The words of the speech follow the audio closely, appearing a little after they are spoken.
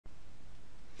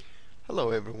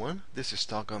Hello everyone, this is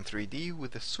Talk on 3D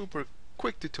with a super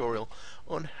quick tutorial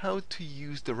on how to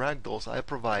use the ragdolls I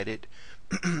provided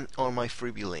on my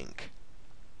freebie link.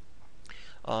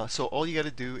 So all you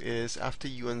gotta do is, after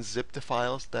you unzip the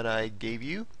files that I gave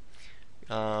you,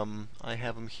 I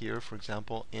have them here, for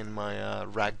example, in my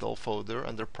ragdoll folder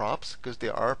under props, because they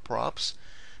are props.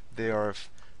 They are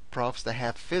props that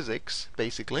have physics,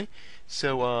 basically.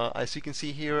 So as you can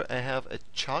see here, I have a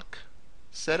chuck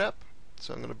setup.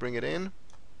 So I'm going to bring it in,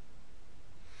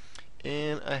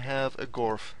 and I have a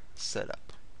Gorf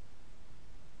setup.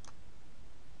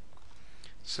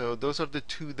 So those are the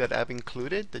two that I've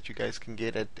included that you guys can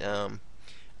get at the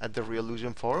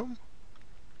Reallusion forum.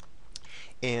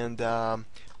 And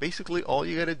basically all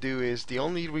you gotta do is, the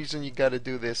only reason you gotta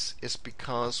do this is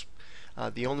because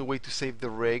the only way to save the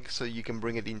rig so you can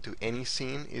bring it into any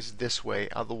scene is this way.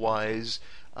 Otherwise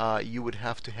you would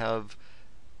have to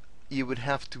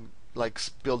like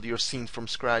build your scene from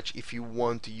scratch if you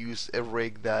want to use a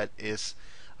rig that is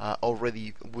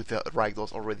already with the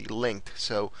ragdolls already linked.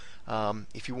 So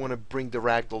if you want to bring the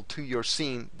ragdoll to your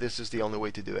scene, this is the only way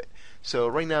to do it. So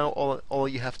right now all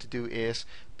you have to do is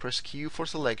press Q for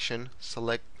selection,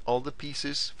 select all the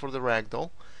pieces for the ragdoll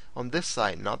on this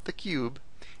side, not the cube,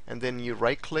 and then you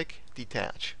right click,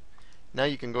 detach. Now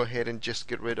you can go ahead and just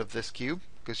get rid of this cube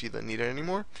because you don't need it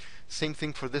anymore. Same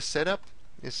thing for this setup.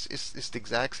 It's the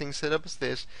exact same setup as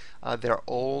this. They're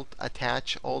all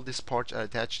attached, all these parts are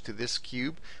attached to this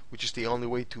cube, which is the only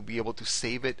way to be able to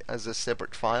save it as a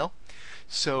separate file.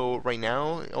 So right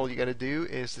now all you gotta do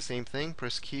is the same thing,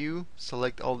 press Q,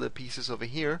 select all the pieces over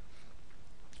here,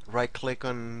 right click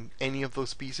on any of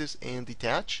those pieces and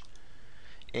detach,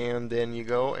 and then you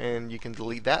go and you can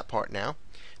delete that part now.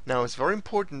 Now it's very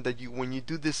important that when you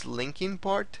do this linking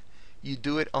part, you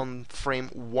do it on frame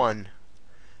 1,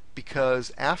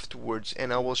 because afterwards,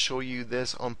 and I will show you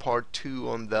this on part 2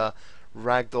 on the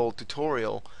ragdoll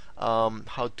tutorial,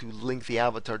 how to link the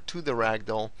avatar to the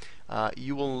ragdoll,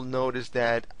 you will notice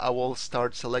that I will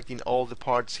start selecting all the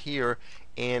parts here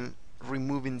and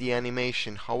removing the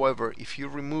animation. However, if you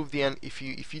remove the if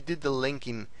you did the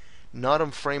linking not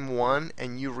on frame 1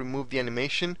 and you remove the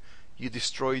animation, you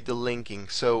destroy the linking.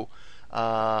 So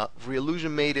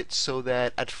Reallusion made it so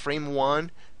that at frame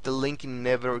 1 the linking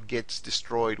never gets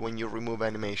destroyed when you remove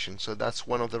animation. So that's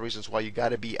one of the reasons why you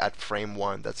gotta be at frame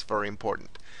 1. That's very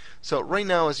important. So right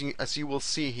now, as you will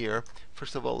see here,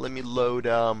 first of all, let me load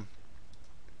an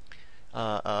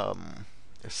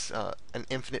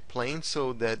infinite plane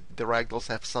so that the ragdolls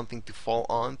have something to fall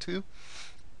onto.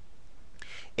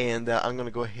 And I'm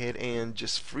gonna go ahead and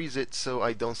just freeze it so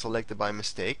I don't select it by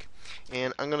mistake.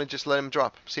 And I'm gonna just let them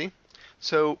drop. See?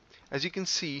 So as you can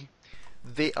see,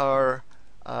 they are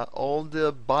all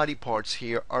the body parts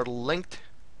here are linked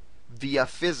via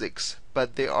physics,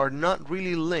 but they are not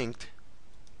really linked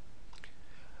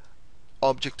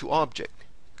object to object.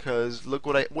 Because look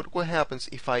what happens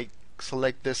if I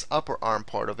select this upper arm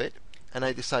part of it and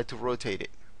I decide to rotate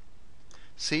it.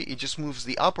 See, it just moves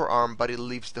the upper arm, but it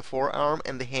leaves the forearm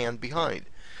and the hand behind.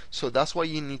 So that's why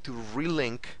you need to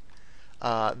relink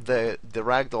the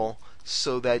ragdoll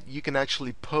so that you can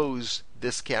actually pose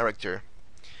this character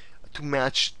to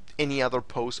match any other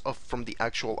pose from the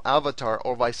actual avatar,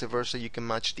 or vice versa. You can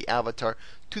match the avatar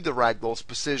to the ragdoll's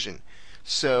position.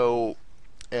 So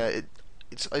the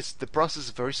process is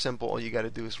very simple. All you got to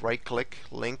do is right click,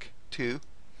 link to,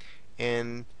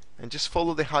 and just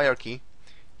follow the hierarchy.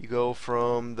 You go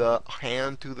from the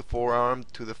hand to the forearm,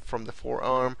 from the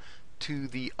forearm to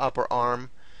the upper arm.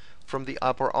 From the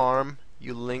upper arm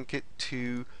you link it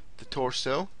to the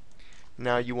torso.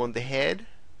 Now you want the head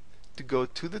to go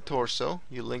to the torso,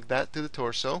 you link that to the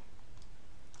torso,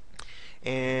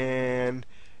 and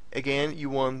again you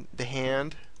want the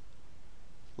hand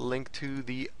linked to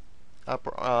the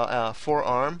upper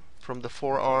forearm. From the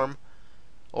forearm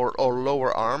or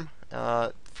lower arm,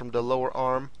 from the lower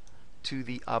arm to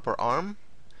the upper arm,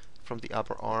 from the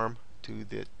upper arm to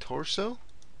the torso,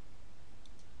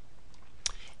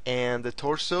 and the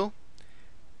torso,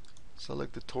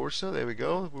 select the torso, there we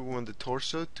go. We want the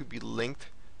torso to be linked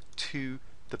to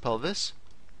the pelvis.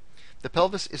 The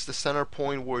pelvis is the center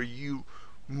point where you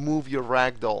move your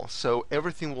ragdoll, so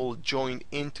everything will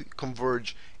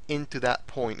converge into that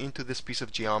point, into this piece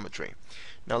of geometry.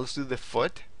 Now let's do the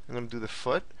foot. I'm going to do the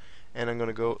foot, and I'm going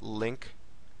to go link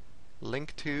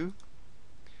to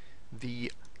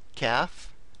the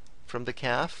calf. From the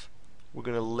calf we're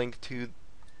going to link to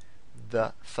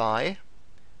the thigh.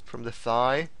 From the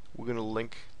thigh we're going to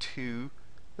link to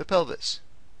the pelvis.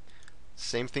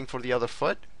 Same thing for the other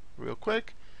foot. Real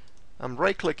quick, I'm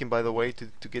right clicking, by the way,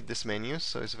 to get this menu,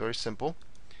 so it's very simple.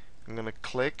 I'm going to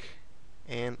click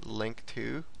and link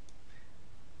to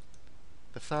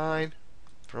the thigh.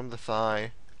 From the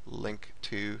thigh, link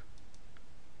to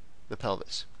the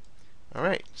pelvis.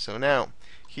 Alright, so now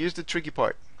here's the tricky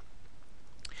part.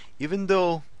 Even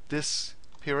though this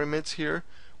pyramids here,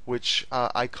 which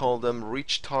I call them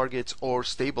reach targets or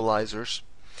stabilizers,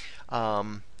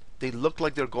 they look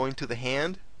like they're going to the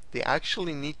hand, they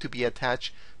actually need to be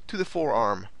attached to the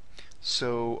forearm,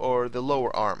 so, or the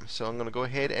lower arm. So I'm going to go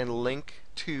ahead and link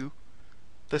to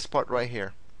this part right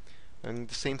here. And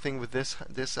the same thing with this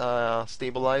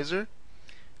stabilizer.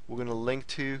 We're going to link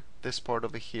to this part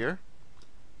over here.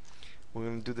 We're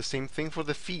going to do the same thing for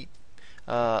the feet.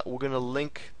 We're going to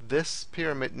link this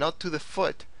pyramid not to the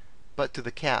foot, but to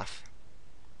the calf.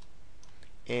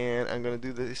 And I'm going to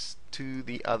do this to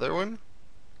the other one.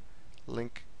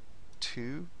 Link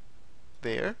to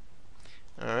there.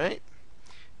 Alright.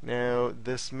 Now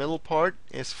this middle part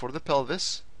is for the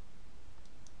pelvis.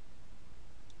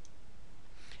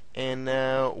 And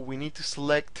now we need to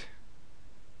select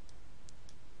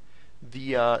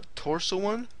the torso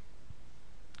one,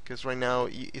 because right now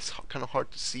it's kind of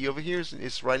hard to see over here.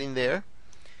 It's right in there.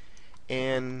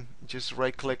 And just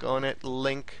right click on it,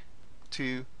 link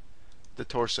to the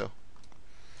torso.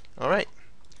 Alright,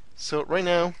 so right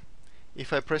now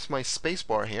if I press my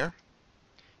spacebar here,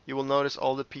 you will notice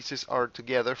all the pieces are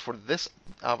together for this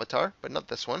avatar, but not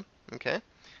this one, okay?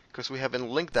 Because we haven't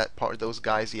linked that part, those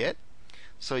guys yet.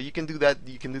 So you can do that.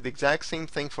 You can do the exact same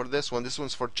thing for this one. This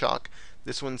one's for Chalk.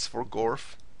 This one's for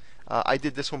Gorf. I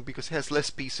did this one because it has less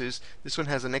pieces. This one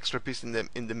has an extra piece in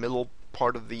the middle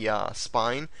part of the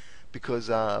spine,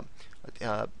 because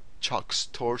Chalk's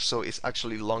torso is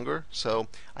actually longer, so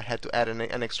I had to add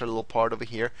an extra little part over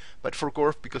here. But for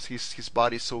Gorf, because his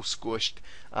body is so squished,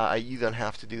 you don't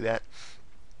have to do that.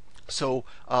 So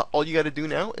all you got to do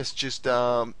now is just,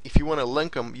 if you want to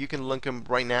link them, you can link them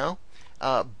right now.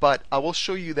 But I will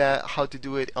show you that how to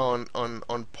do it on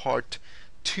part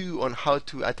 2, on how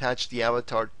to attach the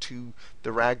avatar to the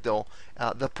ragdoll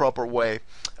the proper way.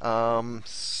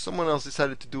 Someone else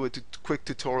decided to do a quick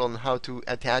tutorial on how to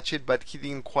attach it, but he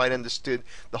didn't quite understood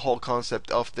the whole concept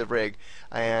of the rig.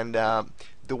 And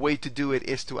the way to do it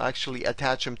is to actually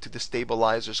attach them to the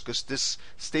stabilizers, because this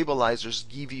stabilizers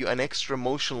give you an extra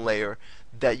motion layer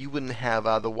that you wouldn't have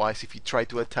otherwise if you try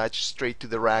to attach straight to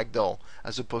the ragdoll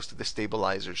as opposed to the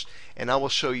stabilizers. And I will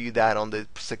show you that on the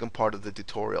second part of the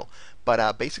tutorial.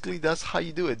 But basically that's how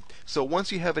you do it. So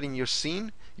once you have it in your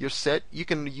scene, your set, you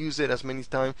can use it as many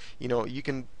times. You know, you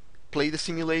can play the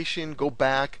simulation, go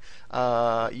back.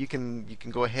 You can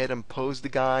go ahead and pose the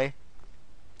guy.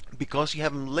 Because you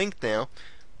have him linked now,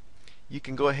 you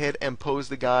can go ahead and pose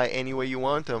the guy any way you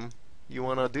want him. You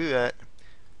want to do that,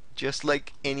 just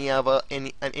like any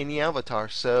avatar.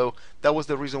 So that was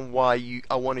the reason why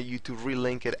I wanted you to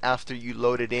relink it after you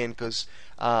load it in, because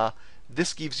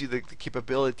this gives you the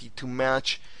capability to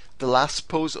match the last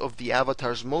pose of the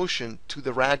avatar's motion to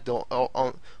the ragdoll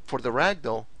for the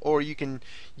ragdoll, or you can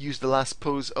use the last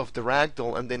pose of the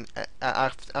ragdoll and then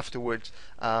afterwards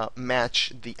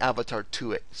match the avatar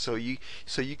to it. So you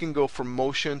can go from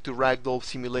motion to ragdoll,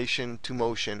 simulation to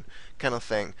motion, kind of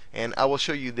thing. And I will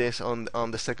show you this on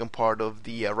the second part of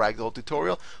the ragdoll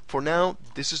tutorial. For now,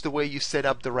 this is the way you set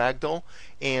up the ragdoll,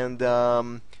 and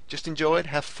just enjoy it,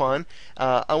 have fun.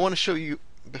 I want to show you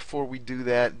before we do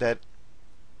that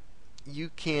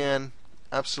you can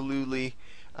absolutely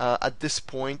at this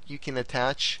point you can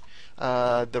attach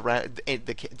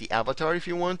the avatar if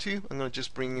you want to. I'm gonna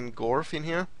just bring in Gorf in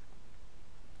here.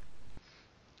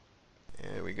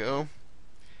 There we go.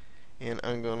 And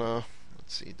I'm gonna,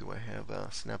 let's see, do I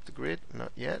have snap to grid?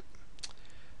 Not yet.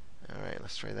 Alright,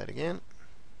 let's try that again.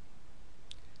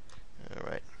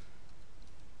 Alright.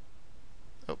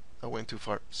 Oh, I went too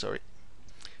far, sorry.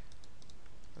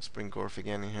 Let's bring Gorf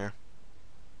again in here.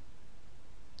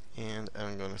 And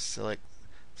I'm going to select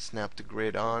snap to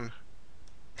grid on.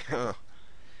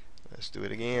 Let's do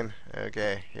it again.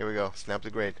 Okay, here we go. Snap to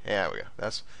grid. Yeah, there we go.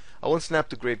 I want snap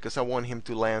to grid because I want him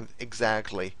to land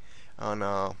exactly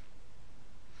on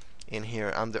in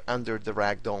here under the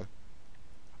ragdoll.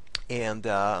 And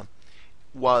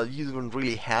while you don't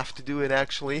really have to do it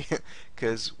actually,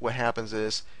 because what happens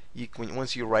is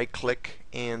once you right click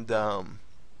and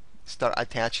start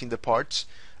attaching the parts,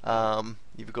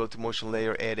 if you go to motion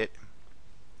layer, edit,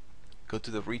 go to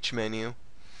the reach menu,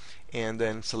 and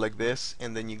then select this,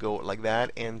 and then you go like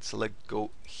that and select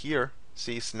go here.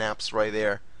 See, snaps right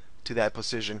there to that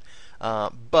position.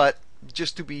 But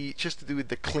just to do it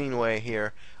the clean way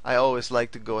here, I always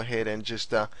like to go ahead and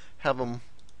just have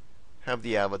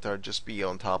the avatar just be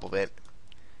on top of it,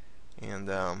 and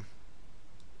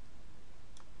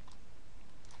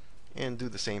and do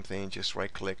the same thing. Just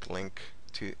right click, link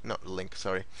to, not link,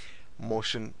 sorry,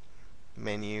 motion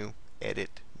menu,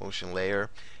 edit motion layer,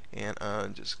 and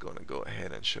I'm just gonna go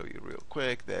ahead and show you real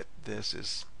quick that this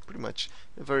is pretty much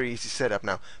a very easy setup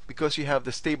now. Because you have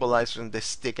the stabilizers and they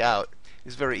stick out,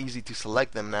 it's very easy to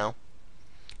select them now.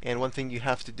 And one thing you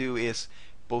have to do is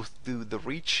both do the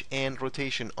reach and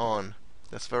rotation on.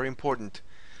 That's very important.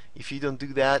 If you don't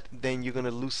do that, then you're gonna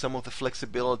lose some of the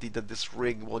flexibility that this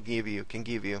rig will give you, can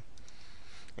give you.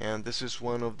 And this is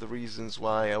one of the reasons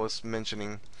why I was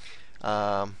mentioning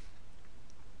that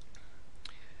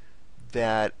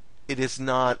it is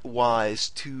not wise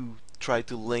to try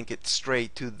to link it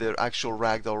straight to the actual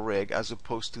ragdoll rig as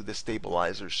opposed to the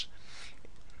stabilizers.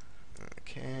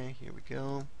 Okay, here we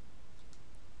go.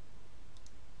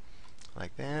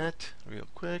 Like that, real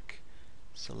quick.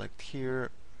 Select here,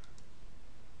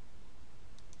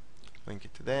 link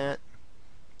it to that.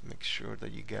 Make sure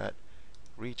that you got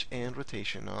reach and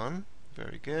rotation on.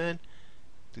 Very good.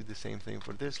 Do the same thing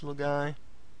for this little guy.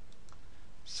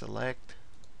 Select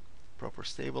proper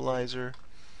stabilizer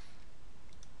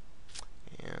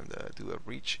and do a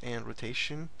reach and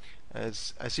rotation.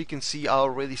 As you can see, I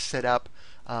already set up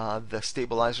the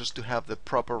stabilizers to have the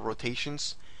proper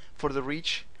rotations for the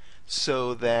reach,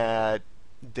 so that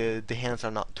the hands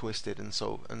are not twisted and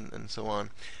so on.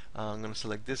 I'm going to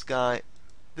select this guy.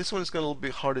 This one is going to be a little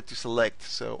bit harder to select,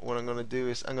 so what I'm going to do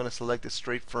is I'm going to select it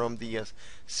straight from the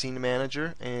scene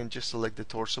manager and just select the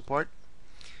torso part.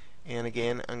 And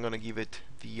again, I'm going to give it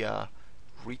the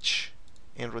reach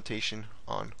and rotation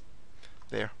on.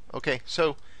 There. Okay,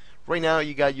 so right now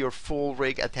you got your full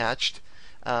rig attached.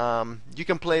 You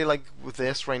can play like with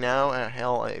this right now.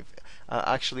 Hell,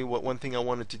 actually, one thing I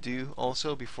wanted to do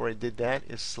also before I did that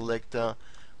is select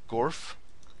Gorf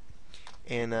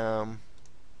and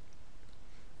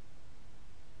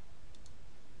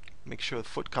make sure the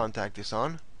foot contact is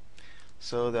on,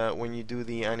 so that when you do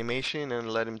the animation and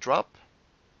let him drop,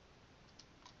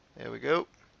 there we go.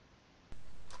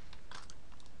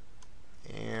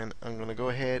 And I'm gonna go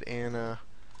ahead and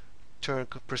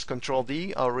press Control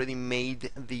D. I already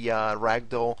made the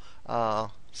ragdoll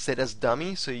set as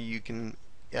dummy, so you can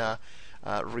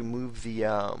remove the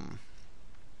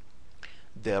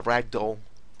ragdoll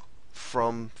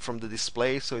from the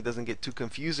display, so it doesn't get too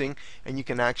confusing, and you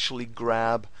can actually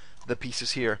grab the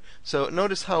pieces here. So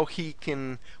notice how he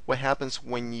can. What happens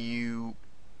when you?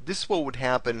 This is what would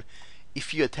happen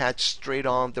if you attach straight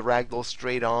on the ragdoll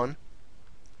straight on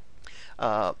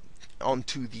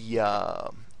onto the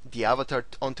avatar,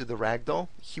 onto the ragdoll.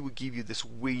 He would give you this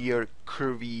weird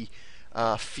curvy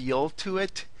feel to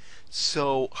it.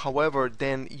 So, however,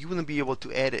 then you wouldn't be able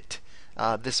to edit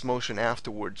this motion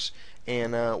afterwards.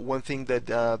 And one thing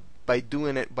that by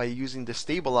doing it by using the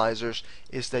stabilizers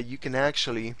is that you can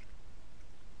actually.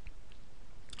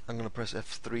 I'm gonna press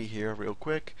F3 here real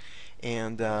quick,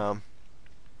 and I'm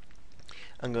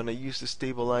gonna use the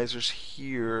stabilizers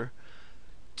here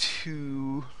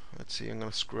to, let's see, I'm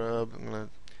gonna scrub, I'm gonna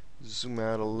zoom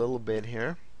out a little bit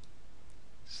here.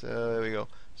 So there we go.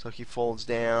 So he folds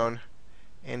down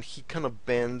and he kind of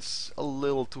bends a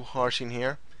little too harsh in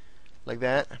here, like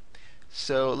that.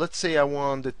 So let's say I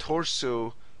want the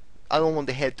torso, I don't want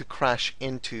the head to crash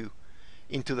into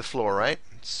the floor, right?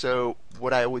 So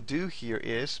what I would do here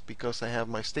is, because I have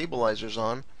my stabilizers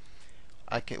on,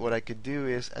 what I could do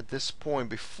is at this point,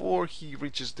 before he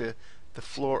reaches the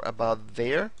floor about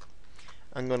there,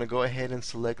 I'm gonna go ahead and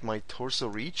select my torso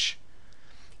reach,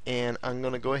 and I'm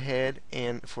gonna go ahead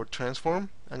and for transform,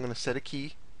 I'm gonna set a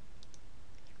key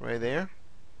right there,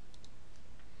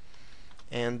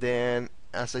 and then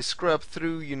as I scrub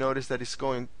through, you notice that it's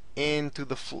going into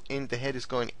the head is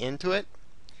going into it,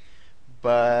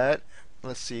 but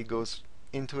let's see, it goes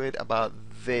into it about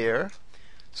there.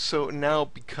 So now,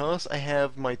 because I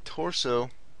have my torso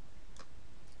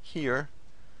here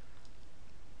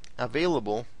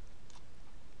available,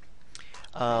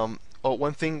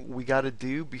 one thing we got to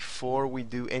do before we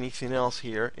do anything else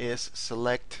here is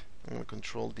select, I'm going to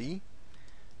Control D,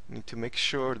 need to make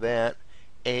sure that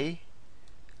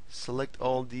select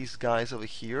all these guys over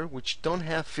here which don't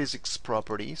have physics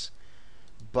properties,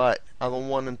 but I don't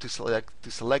want them to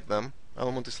select them. I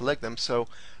don't want to select them, so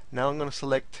now I'm going to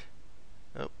select,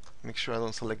 make sure I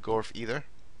don't select Gorf either.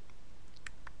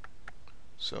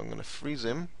 So I'm going to freeze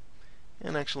him,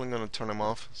 and actually I'm going to turn him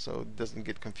off so it doesn't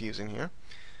get confusing here.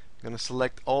 I'm going to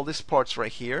select all these parts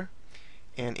right here,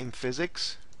 and in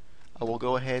physics I will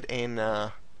go ahead and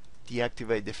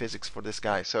deactivate the physics for this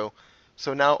guy. So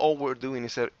now all we're doing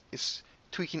is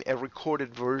tweaking a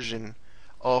recorded version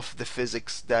of the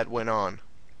physics that went on.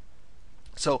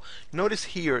 So notice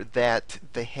here that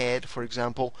the head, for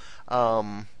example,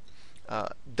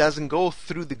 doesn't go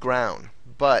through the ground.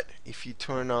 But if you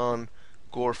turn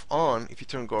Gorf on,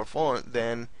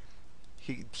 then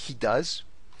he does.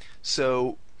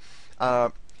 So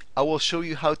I will show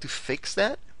you how to fix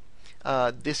that.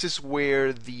 This is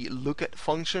where the lookat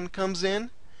function comes in,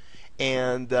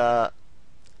 and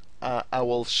I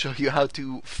will show you how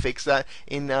to fix that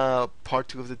in part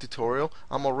 2 of the tutorial.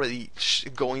 I'm already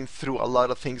going through a lot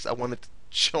of things I wanted to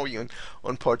show you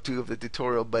on part 2 of the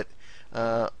tutorial, but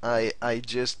I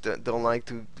just don't like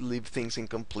to leave things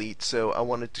incomplete. So I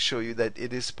wanted to show you that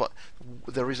it is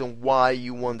the reason why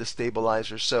you want the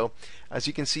stabilizer. So as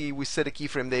you can see, we set a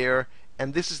keyframe there,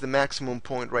 and this is the maximum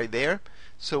point right there.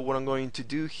 So what I'm going to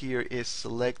do here is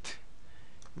select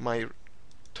my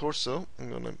torso. I'm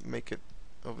going to make it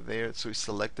over there so it's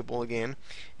selectable again,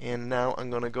 and now I'm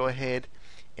gonna go ahead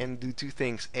and do two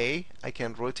things. I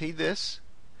can rotate this.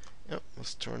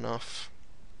 Let's turn off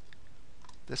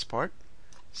this part.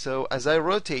 So as I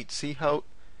rotate, see how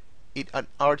it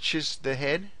arches the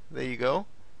head? There you go,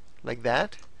 like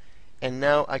that. And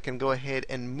now I can go ahead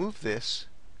and move this.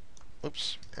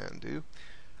 Oops, undo.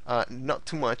 Not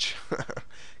too much,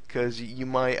 because you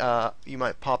might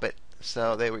pop it.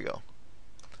 So there we go,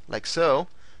 like so.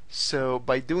 So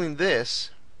by doing this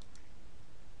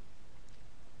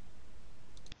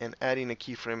and adding a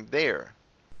keyframe there,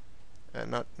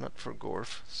 not for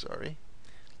Gorf, sorry.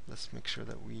 Let's make sure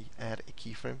that we add a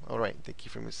keyframe. All right, the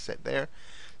keyframe is set there.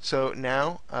 So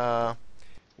now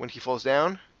when he falls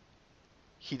down,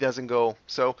 he doesn't go.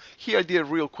 So here I did it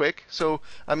real quick. So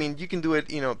I mean, you can do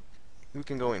it. You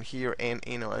can go in here and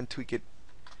and tweak it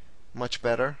much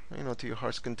better. To your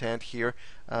heart's content here.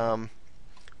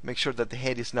 Make sure that the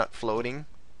head is not floating,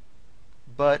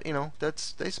 but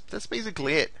that's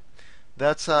basically it.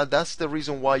 That's the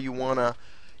reason why you wanna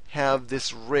have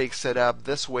this rig set up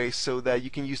this way, so that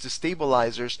you can use the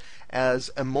stabilizers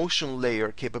as a motion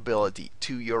layer capability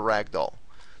to your ragdoll.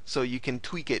 So you can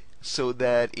tweak it so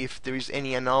that if there is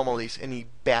any anomalies, any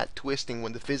bad twisting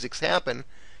when the physics happen,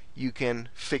 you can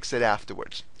fix it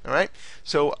afterwards. All right.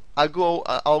 So I'll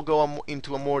go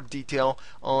into a more detail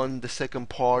on the second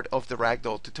part of the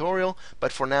ragdoll tutorial.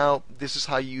 But for now, this is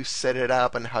how you set it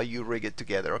up and how you rig it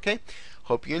together. Okay.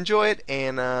 Hope you enjoy it,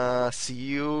 and see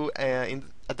you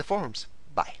at the forums.